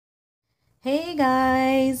Hey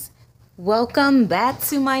guys, welcome back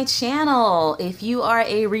to my channel. If you are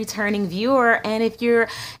a returning viewer and if you're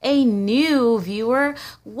a new viewer,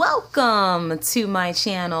 welcome to my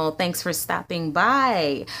channel. Thanks for stopping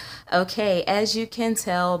by. Okay, as you can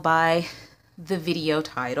tell by the video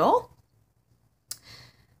title,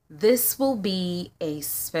 this will be a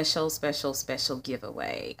special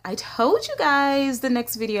giveaway. I told you guys the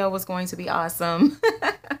next video was going to be awesome.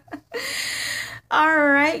 All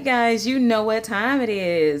right, guys, you know what time it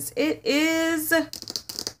is. It is,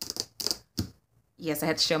 yes, I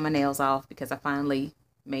had to show my nails off because I finally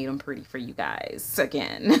made them pretty for you guys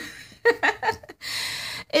again.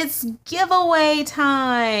 It's giveaway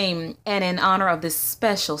time. And in honor of this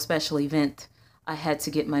special event, I had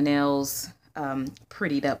to get my nails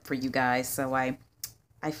prettied up for you guys. So I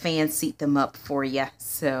fancied them up for you.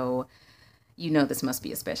 So you know this must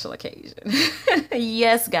be a special occasion.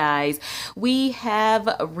 Yes, guys, we have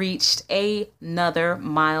reached another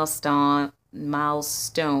milestone. I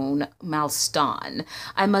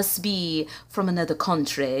must be from another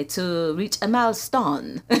country to reach a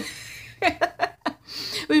milestone.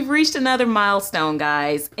 We've reached another milestone,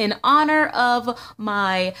 guys, in honor of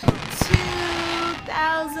my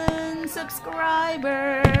 2,000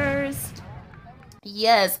 subscribers.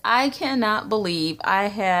 Yes, I cannot believe I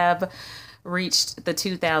have reached the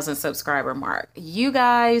 2,000 subscriber mark. You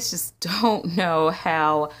guys just don't know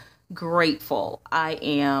how grateful I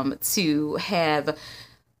am to have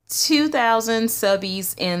 2,000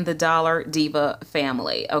 subbies in the Dollar Diva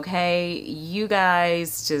family. Okay, you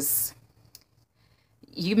guys just,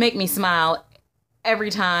 you make me smile every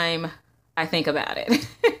time I think about it.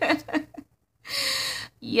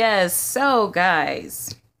 Yes, so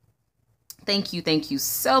guys, thank you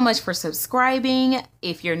so much for subscribing.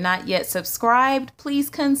 If you're not yet subscribed, please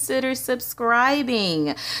consider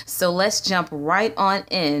subscribing. So let's jump right on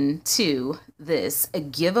into this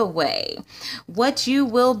giveaway. What you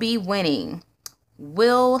will be winning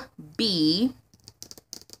will be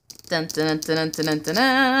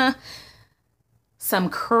some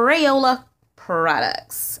Crayola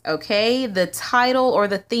products. Okay, the title or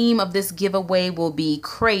the theme of this giveaway will be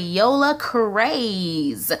Crayola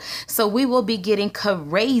Craze. So we will be getting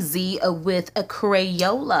crazy with a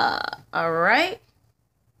Crayola. All right,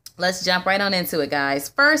 let's jump right on into it, guys.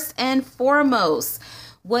 First and foremost,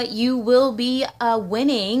 what you will be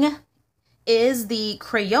winning is the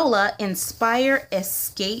Crayola Inspire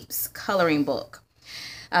Escapes coloring book.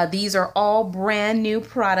 These are all brand new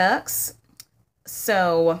products,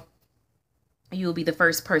 so you'll be the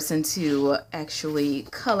first person to actually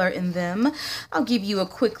color in them. I'll give you a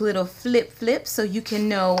quick little flip so you can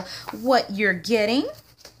know what you're getting.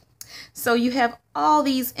 So you have all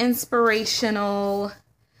these inspirational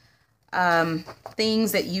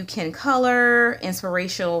things that you can color,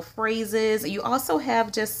 inspirational phrases. You also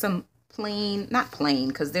have just some plain, not plain,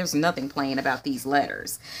 because there's nothing plain about these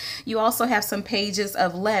letters. You also have some pages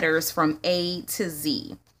of letters from A to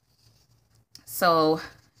Z. So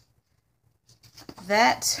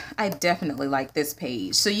that, I definitely like this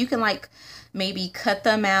page. So you can like maybe cut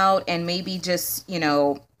them out and maybe just, you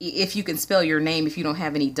know, if you can spell your name, if you don't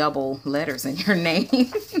have any double letters in your name,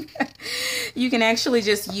 you can actually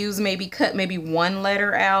just use, maybe cut maybe one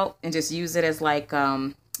letter out and just use it as like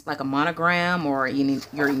a monogram or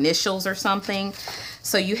your initials or something.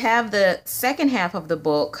 So you have the second half of the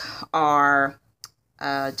book are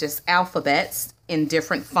just alphabets in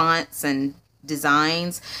different fonts and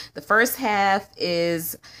designs. The first half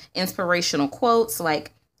is inspirational quotes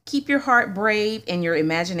like keep your heart brave and your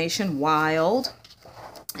imagination wild.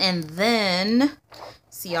 And then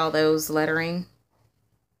see all those lettering.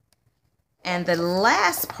 And the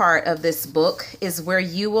last part of this book is where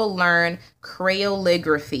you will learn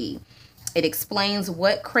Crayoligraphy. It explains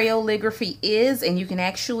what Crayoligraphy is, and you can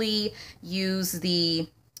actually use the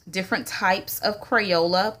different types of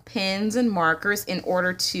Crayola pens and markers in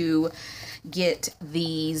order to get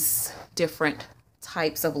these different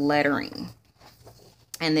types of lettering.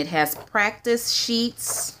 And it has practice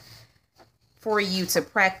sheets for you to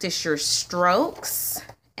practice your strokes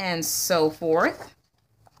and so forth.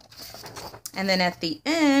 And then at the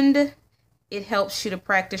end, it helps you to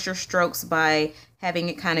practice your strokes by having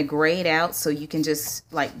it kind of grayed out so you can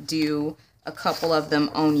just like do a couple of them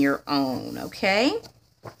on your own, okay?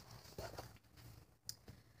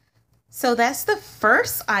 So that's the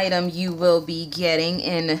first item you will be getting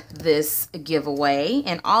in this giveaway,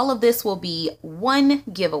 and all of this will be one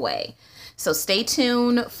giveaway. So stay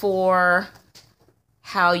tuned for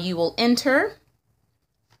how you will enter.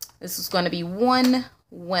 This is going to be one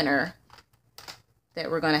winner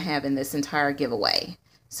that we're going to have in this entire giveaway.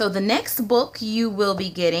 So the next book you will be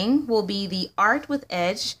getting will be the Art with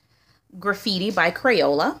Edge Graffiti by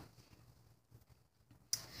Crayola.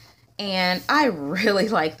 And I really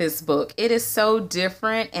like this book. It is so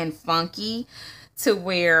different and funky to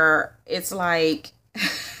where it's like,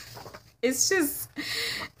 it's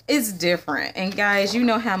different. And guys, you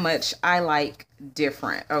know how much I like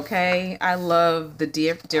different, okay? I love the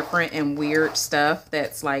different and weird stuff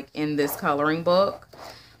that's like in this coloring book.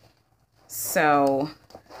 So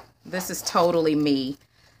this is totally me.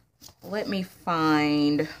 Let me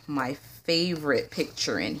find my favorite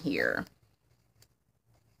picture in here.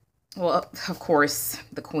 Well, of course,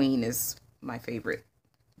 the Queen is my favorite,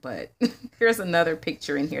 but there's another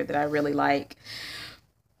picture in here that I really like.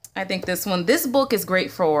 I think this book is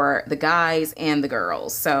great for the guys and the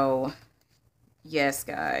girls. So, yes,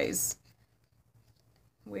 guys.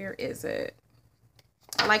 Where is it?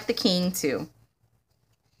 I like the King, too.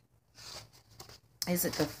 Is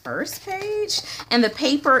it the first page? And the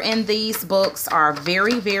paper in these books are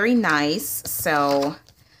very, very nice. So,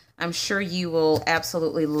 I'm sure you will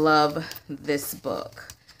absolutely love this book.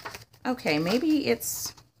 Okay, maybe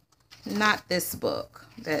it's not this book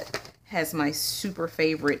that has my super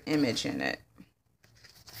favorite image in it.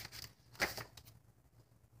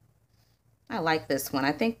 I like this one.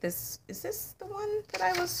 I think is this the one that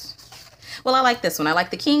I was... Well, I like this one. I like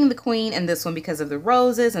the King, the Queen, and this one because of the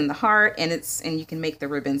roses and the heart, and you can make the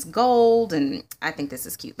ribbons gold, and I think this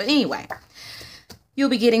is cute. But anyway, you'll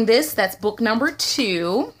be getting this. That's book number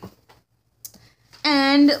 2.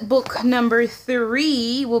 And book number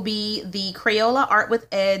 3 will be the Crayola Art with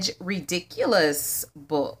Edge Ridiculous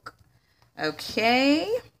book. Okay.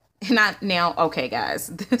 Okay, guys,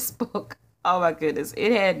 this book, oh my goodness,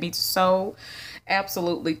 it had me so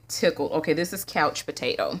absolutely tickled. Okay, this is Couch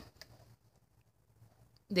Potato.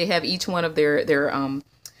 They have each one of their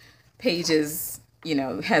pages, you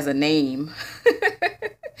know, has a name.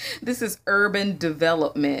 This is urban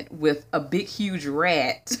development with a big, huge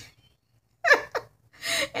rat.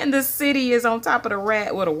 And the city is on top of the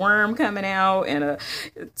rat with a worm coming out and a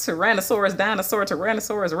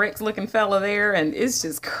Tyrannosaurus Rex looking fella there. And it's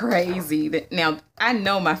just crazy. Now, I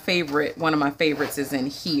know one of my favorites is in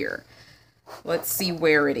here. Let's see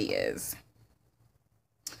where it is.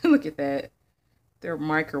 Look at that. They're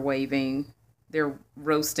microwaving. They're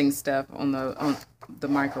roasting stuff on the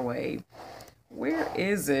microwave. Where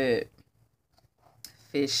is it?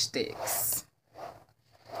 Fish sticks.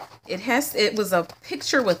 It was a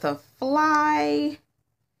picture with a fly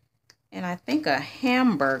and I think a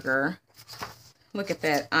hamburger. Look at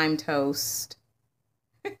that. I'm toast.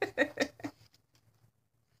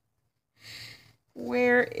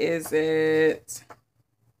 Where is it?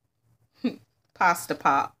 Pasta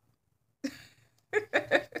Pop.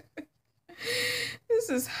 This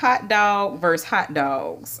is hot dog versus hot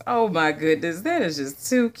dogs. Oh my goodness. That is just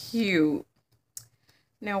too cute.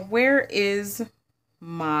 Now, where is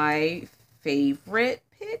my favorite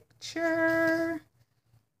picture?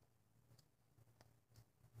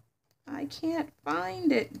 I can't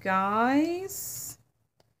find it, guys.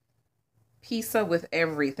 Pizza with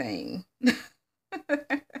everything.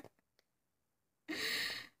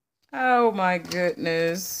 Oh my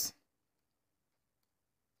goodness.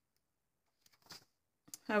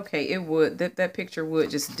 Okay, it would. That picture would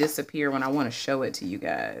just disappear when I want to show it to you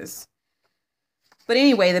guys. But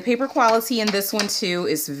anyway, the paper quality in this one too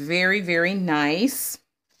is very, very nice.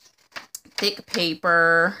 Thick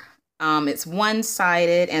paper. It's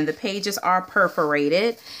one-sided and the pages are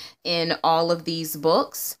perforated in all of these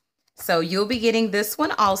books. So you'll be getting this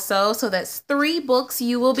one also. So that's 3 books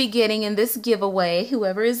you will be getting in this giveaway,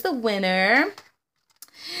 whoever is the winner.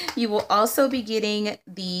 You will also be getting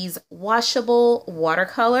these washable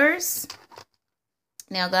watercolors.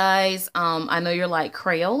 Now, guys, I know you're like,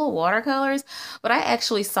 Crayola watercolors, but I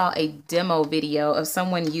actually saw a demo video of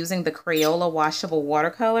someone using the Crayola washable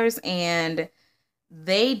watercolors, and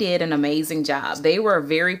they did an amazing job. They were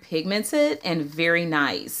very pigmented and very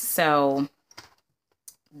nice. So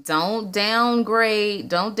don't downgrade,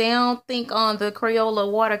 don't downthink on the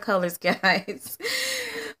Crayola watercolors, guys.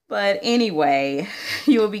 But anyway,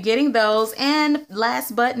 you will be getting those. And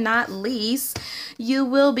last but not least, you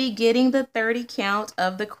will be getting the 30 count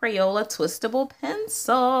of the Crayola twistable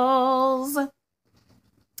pencils.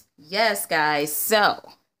 Yes, guys. So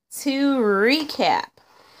to recap,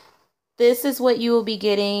 this is what you will be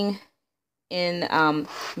getting in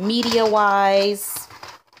media-wise.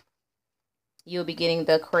 You'll be getting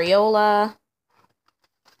the Crayola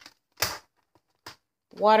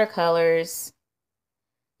watercolors,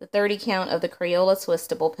 the 30 count of the Crayola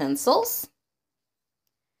twistable pencils,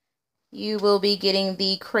 You will be getting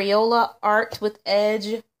the Crayola Art with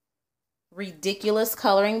Edge Ridiculous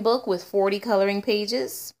coloring book with 40 coloring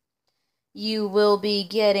pages. You will be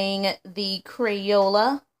getting the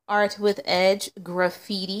Crayola Art with Edge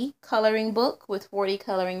Graffiti coloring book with 40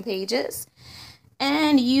 coloring pages.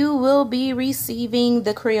 And you will be receiving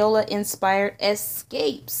the Crayola Inspired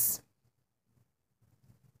Escapes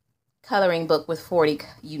coloring book with 40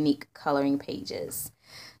 unique coloring pages.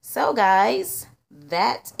 So guys,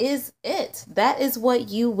 that is it. That is what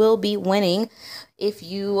you will be winning if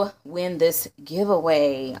you win this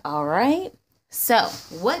giveaway. All right. So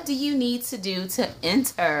what do you need to do to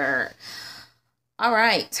enter? All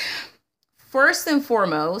right. First and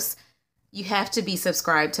foremost, you have to be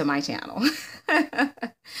subscribed to my channel.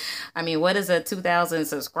 I mean, what is a 2,000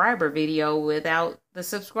 subscriber video without the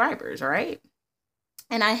subscribers, right?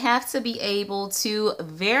 And I have to be able to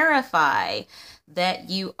verify that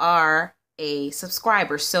you are a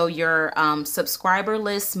subscriber. So your subscriber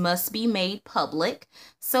list must be made public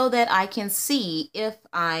so that I can see if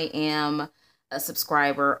I am a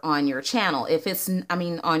subscriber on your channel. If it's,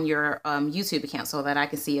 on your YouTube account, so that I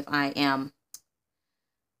can see if I am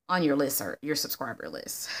on your list or your subscriber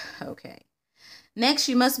list. Okay. Next,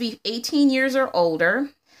 you must be 18 years or older.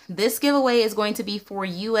 This giveaway is going to be for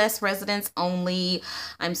U.S. residents only.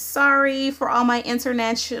 I'm sorry for all my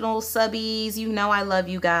international subbies. You know I love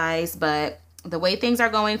you guys, but the way things are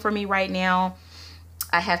going for me right now,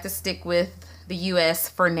 I have to stick with the U.S.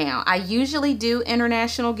 for now. I usually do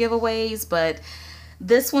international giveaways, but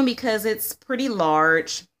this one, because it's pretty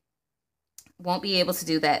large, won't be able to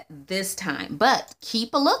do that this time. But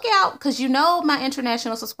keep a lookout, because you know my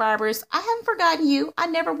international subscribers, I haven't forgotten you. I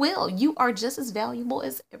never will. You are just as valuable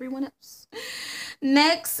as everyone else.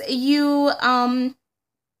 Next, you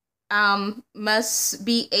must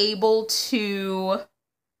be able to,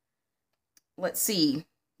 let's see,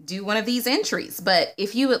 do one of these entries. But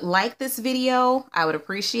if you would like this video, I would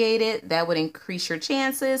appreciate it. That would increase your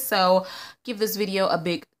chances. So give this video a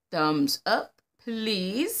big thumbs up,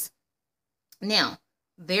 please. Now,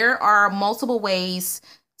 there are multiple ways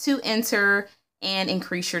to enter and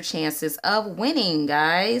increase your chances of winning,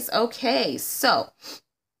 guys. Okay, so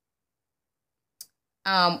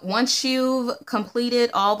once you've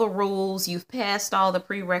completed all the rules, you've passed all the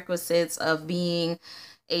prerequisites of being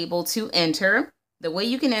able to enter, the way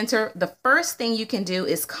you can enter, the first thing you can do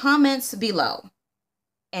is comments below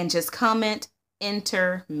and just comment,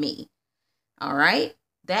 enter me. All right,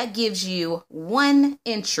 that gives you one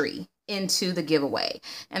entry into the giveaway.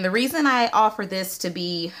 And the reason I offer this to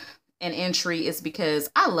be an entry is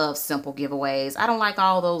because I love simple giveaways. I don't like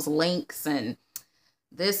all those links and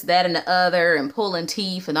this, that, and the other and pulling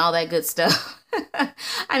teeth and all that good stuff.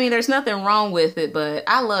 I mean, there's nothing wrong with it, but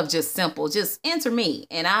I love just simple. Just enter me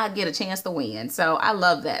and I get a chance to win. So I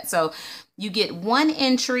love that. So you get one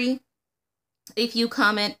entry if you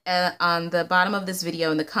comment on the bottom of this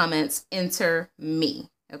video in the comments, enter me.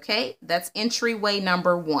 Okay, that's entryway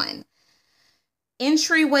number 1.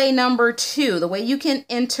 Entryway number 2, the way you can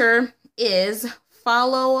enter is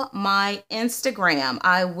follow my Instagram.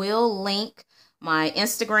 I will link my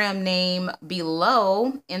Instagram name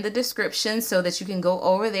below in the description so that you can go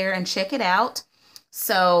over there and check it out.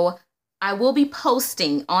 So I will be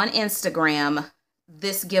posting on Instagram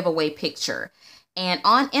this giveaway picture. And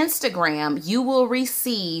on Instagram, you will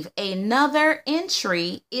receive another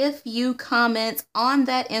entry if you comment on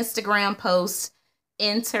that Instagram post,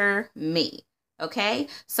 enter me. Okay,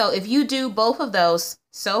 so if you do both of those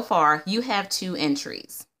so far, you have 2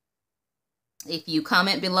 entries. If you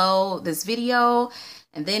comment below this video,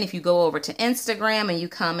 and then if you go over to Instagram and you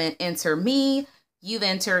comment enter me, you've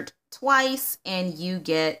entered twice and you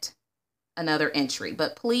get another entry.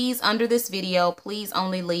 But please, under this video, please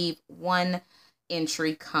only leave 1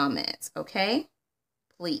 entry comment. Okay,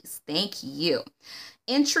 please. Thank you.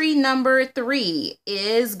 Entry number 3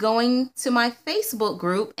 is going to my Facebook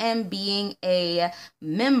group and being a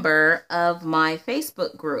member of my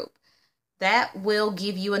Facebook group. That will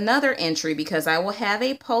give you another entry because I will have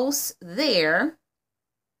a post there.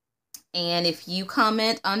 And if you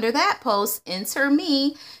comment under that post, enter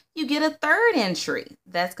me, you get a 3rd entry.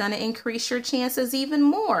 That's going to increase your chances even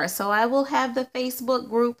more. So I will have the Facebook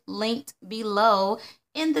group linked below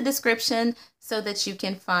in the description so that you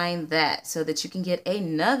can find that, so that you can get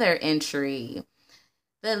another entry.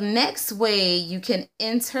 The next way you can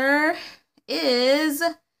enter is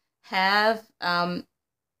have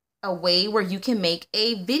a way where you can make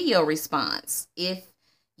a video response. If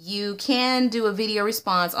you can do a video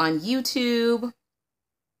response on YouTube,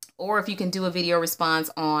 or if you can do a video response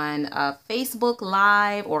on Facebook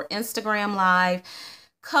Live or Instagram Live,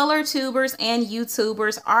 color tubers and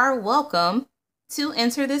YouTubers are welcome to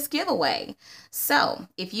enter this giveaway. So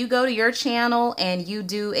if you go to your channel and you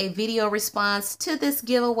do a video response to this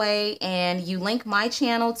giveaway and you link my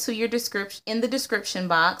channel to your description in the description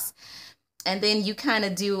box, and then you kind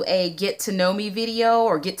of do a get to know me video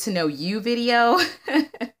or get to know you video,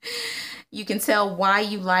 you can tell why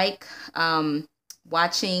you like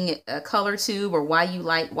watching a color tube, or why you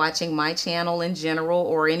like watching my channel in general,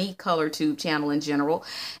 or any color tube channel in general,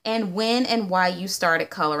 and when and why you started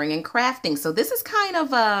coloring and crafting. So this is kind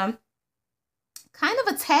of a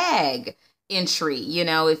tag entry, you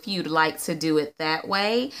know, if you'd like to do it that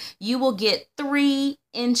way. You will get 3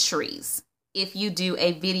 entries if you do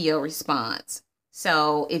a video response.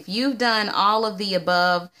 So if you've done all of the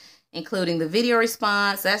above, including the video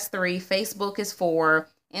response, that's 3, Facebook is 4,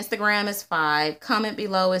 Instagram is 5, comment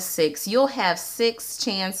below is 6. You'll have 6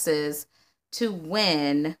 chances to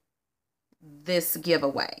win this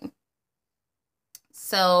giveaway.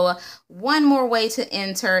 So one more way to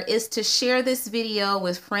enter is to share this video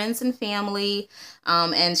with friends and family,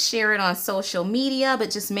 and share it on social media, but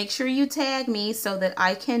just make sure you tag me so that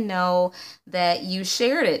I can know that you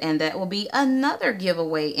shared it, and that will be another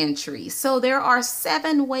giveaway entry. So there are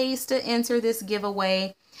 7 ways to enter this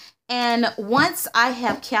giveaway. And once I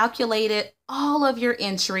have calculated all of your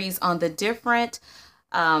entries on the different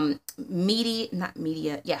media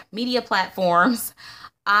platforms,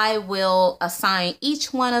 I will assign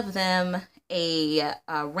each one of them a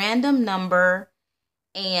random number,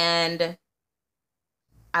 and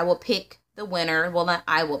I will pick the winner. Well, not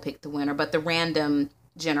I will pick the winner, but the random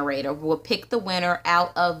generator will pick the winner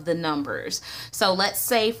out of the numbers. So let's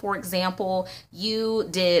say, for example, you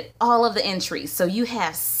did all of the entries. So you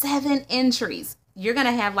have 7 entries. You're going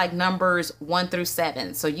to have like numbers 1 through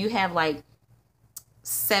 7. So you have like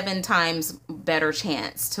 7 times better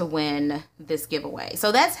chance to win this giveaway.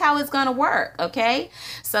 So that's how it's going to work. Okay.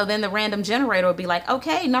 So then the random generator will be like,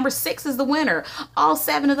 okay, number 6 is the winner. All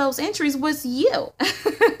 7 of those entries was you.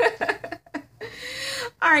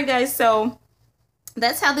 All right, guys. So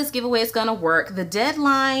that's how this giveaway is going to work. The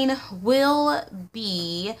deadline will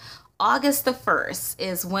be August the 1st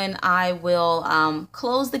is when I will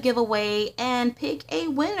close the giveaway and pick a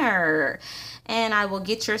winner. And I will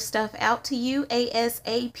get your stuff out to you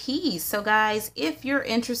ASAP. So guys, if you're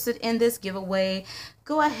interested in this giveaway,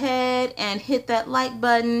 go ahead and hit that like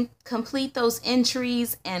button, complete those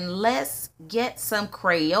entries, and let's get some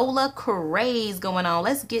Crayola craze going on.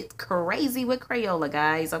 Let's get crazy with Crayola,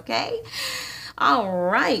 guys, okay? All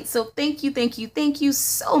right, so thank you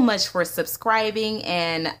so much for subscribing,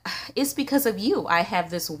 and it's because of you I have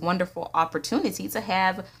this wonderful opportunity to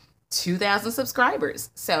have 2,000 subscribers.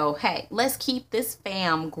 So hey, let's keep this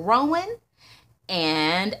fam growing,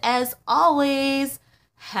 and as always,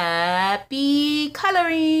 happy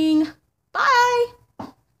coloring. Bye.